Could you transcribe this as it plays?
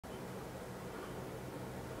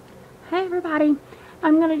Hey everybody,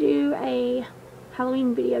 I'm going to do a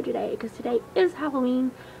Halloween video today because today is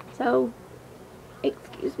Halloween, so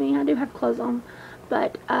excuse me, I do have clothes on,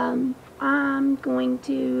 but I'm going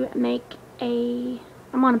to I'm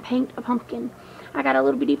going to paint a pumpkin. I got a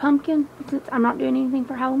little bitty pumpkin since I'm not doing anything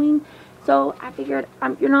for Halloween, so I figured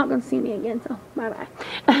you're not going to see me again, so bye bye.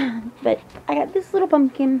 But I got this little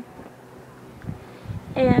pumpkin,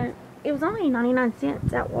 and it was only 99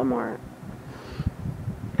 cents at Walmart.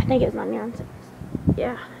 I think it was 99 cents.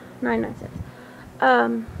 Yeah, 99 cents.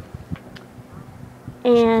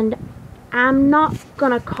 And I'm not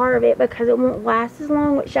gonna carve it because it won't last as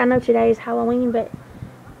long, which I know today is Halloween, but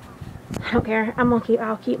I don't care.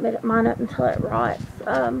 I'll keep mine up until it rots.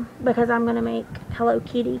 Because I'm gonna make Hello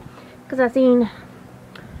Kitty. Because I seen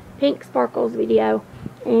Pink Sparkle's video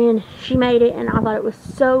and she made it and I thought it was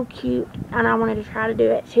so cute and I wanted to try to do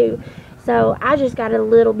it too. So I just got a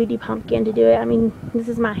little bitty pumpkin to do it. I mean, this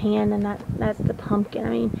is my hand and that's the pumpkin. I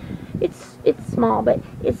mean, it's small, but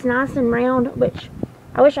it's nice and round, which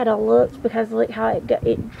I wish I'd have looked because look how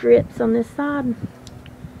it drips on this side.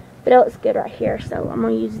 But it looks good right here, so I'm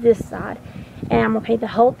going to use this side. And I'm going to paint the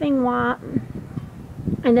whole thing white.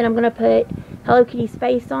 And then I'm going to put Hello Kitty's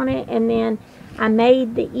face on it. And then I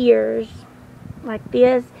made the ears like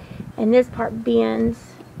this. And this part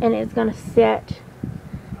bends. And it's going to set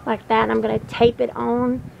like that. And I'm going to tape it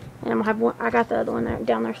on. And I'm going to have one. I got the other one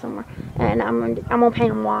down there somewhere. And I'm going to paint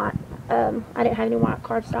them white. I didn't have any white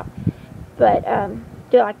cardstock. But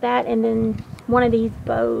do it like that. And then one of these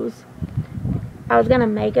bows. I was going to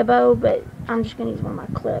make a bow, but I'm just going to use one of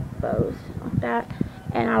my clip bows like that.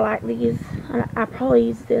 And I like these. I probably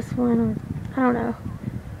use this one. Or, I don't know.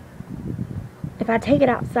 If I take it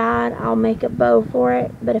outside, I'll make a bow for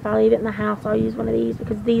it. But if I leave it in the house, I'll use one of these.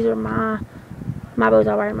 Because these are my bows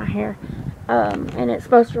I wear in my hair. And it's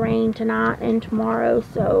supposed to rain tonight and tomorrow.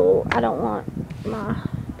 So I don't want my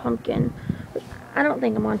pumpkin. I don't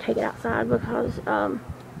think I'm going to take it outside because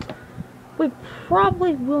we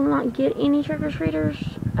probably will not get any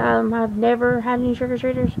trick-or-treaters. I've never had any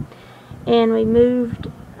trick-or-treaters. And we moved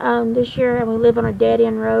this year and we live on a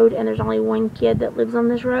dead-end road and there's only one kid that lives on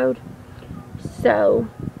this road. So,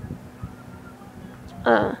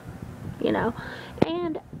 you know.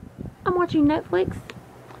 And I'm watching Netflix.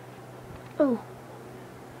 Oh.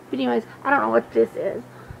 But anyways, I don't know what this is.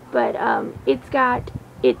 But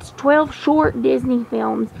it's 12 short Disney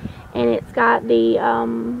films. And it's got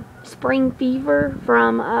the Spring Fever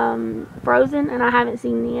from Frozen, and I haven't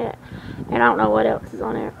seen it yet, and I don't know what else is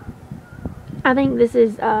on it. I think this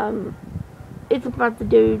is it's about the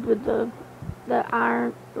dude with the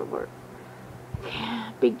iron,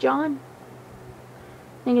 Big John.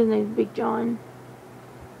 I think his name is Big John.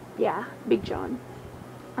 Yeah, Big John,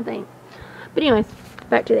 I think. But anyways,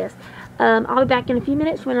 back to this. I'll be back in a few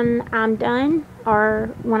minutes when I'm done,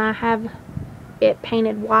 or when I have it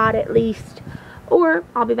painted white at least, or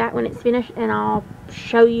I'll be back when it's finished and I'll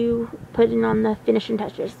show you putting on the finishing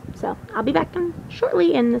touches. So I'll be back in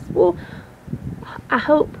shortly, and this will, I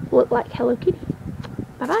hope, look like Hello Kitty.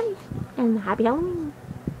 Bye bye and happy Halloween.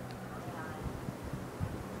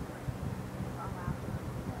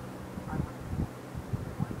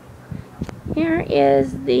 Here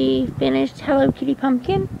is the finished Hello Kitty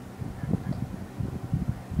pumpkin.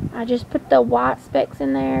 I just put the white specks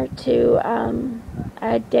in there to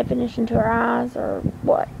add definition to her eyes, or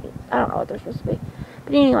what. I don't know what they're supposed to be.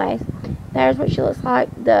 But anyways, there's what she looks like.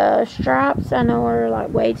 The stripes, I know, are like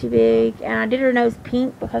way too big. And I did her nose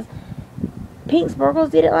pink because Pink Sparkles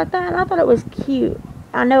did it like that. And I thought it was cute.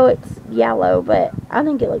 I know it's yellow, but I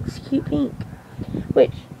think it looks cute pink.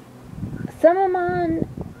 Which, some of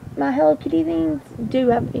my Hello Kitty things do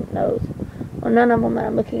have a pink nose. Well, none of them that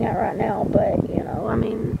I'm looking at right now, but, you know, I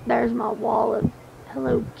mean, there's my wall of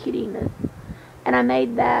Hello Kitty-ness. And I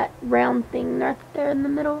made that round thing right there in the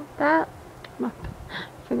middle. That, my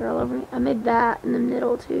finger all over me. I made that in the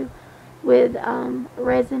middle, too, with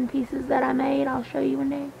resin pieces that I made. I'll show you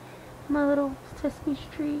one day. My little Sesame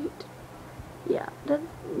Street. Yeah, that's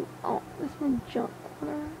my junk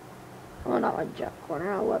corner. Well, not my junk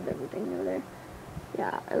corner. I love everything over there.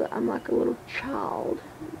 Yeah, I'm like a little child.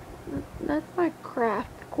 That's my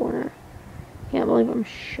craft corner. Can't believe I'm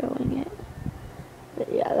showing it.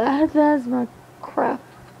 But yeah, that's my craft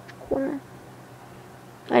corner.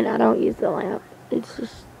 And I don't use the lamp. It's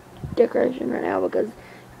just decoration right now because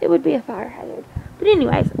it would be a fire hazard. But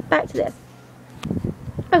anyways, back to this.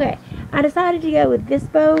 Okay, I decided to go with this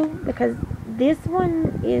bow because this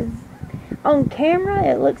one is, on camera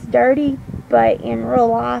it looks dirty, but in real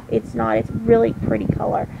life it's not. It's really pretty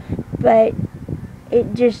color. But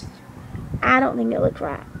it just, I don't think it looks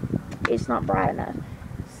right. It's not bright enough.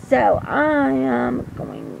 So I am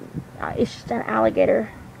going, it's just an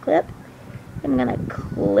alligator clip. I'm going to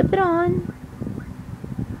clip it on.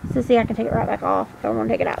 So see, I can take it right back off if I want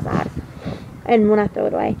to take it outside. And when I throw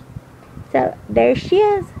it away. So there she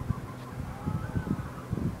is.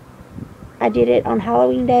 I did it on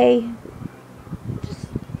Halloween day. Just,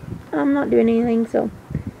 I'm not doing anything, so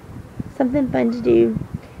something fun to do.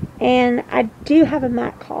 And I do have a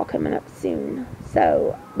MAC haul coming up soon.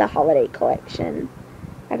 So the holiday collection.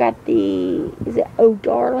 I got the, is it Oh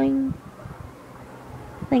Darling?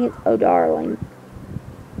 I think it's Oh Darling.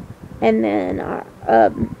 And then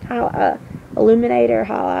illuminator,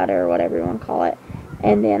 highlighter, whatever you want to call it.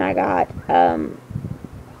 And then I got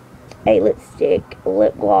a lipstick,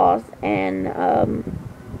 lip gloss, and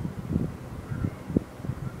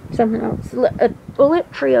something else. A lip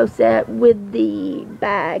trio set with the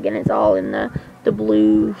bag, and it's all in the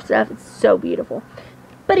blue stuff. It's so beautiful.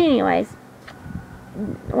 But anyways,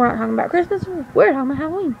 we're not talking about Christmas. We're talking about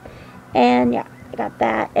Halloween. And yeah, I got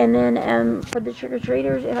that. And then for the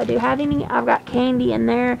trick-or-treaters, if I do have any, I've got candy in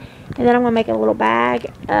there. And then I'm going to make a little bag.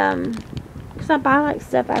 Because I buy like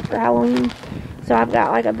stuff after Halloween. So I've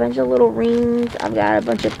got like a bunch of little rings. I've got a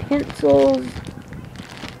bunch of pencils.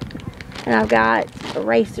 And I've got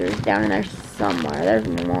erasers down in there somewhere. There's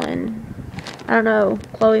one. I don't know.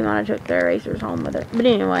 Chloe might have took their erasers home with her. But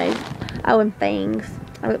anyways. Oh, and things.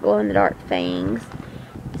 I've got glow-in-the-dark things.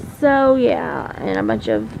 So, yeah. And a bunch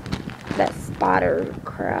of that spider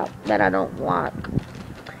crap that I don't like.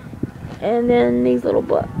 And then these little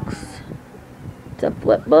books. It's a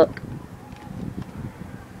flip book.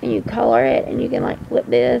 And you color it, and you can like flip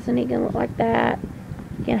this, and he can look like that.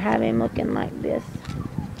 You can have him looking like this.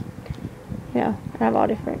 You know, I have all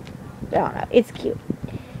different. I don't know. It's cute.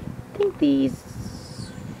 I think these.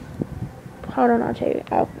 Hold on, I'll tell you.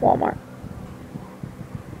 Oh, Walmart.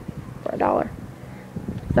 For $1.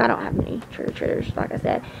 So I don't have any trick-or-treaters, like I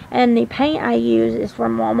said. And the paint I use is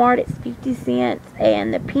from Walmart. It's 50 cents.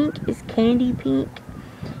 And the pink is candy pink.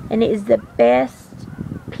 And it is the best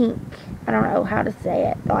pink. I don't know how to say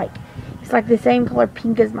it. Like, it's like the same color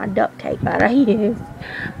pink as my duct tape that I use.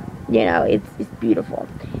 You know, it's beautiful.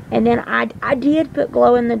 And then I did put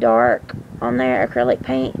glow-in-the-dark on there, acrylic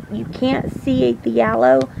paint. You can't see the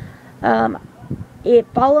yellow.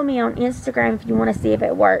 Follow me on Instagram if you want to see if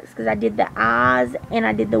it works. Because I did the eyes, and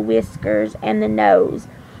I did the whiskers, and the nose.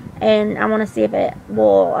 And I want to see if it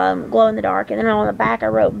will glow in the dark. And then on the back I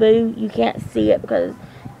wrote boo. You can't see it because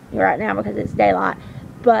right now because it's daylight.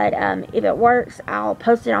 But if it works, I'll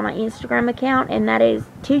post it on my Instagram account. And that is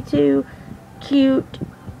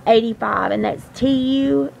TutuCute85. And that's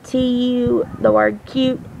T-U, the word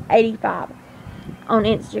cute, 85 on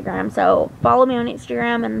Instagram. So follow me on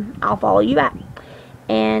Instagram and I'll follow you back.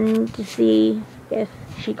 And to see if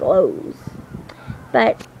she glows.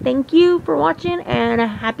 But thank you for watching and a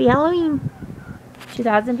happy Halloween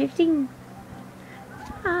 2015.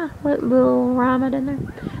 What little rhyme I did there?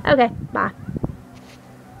 Okay, bye.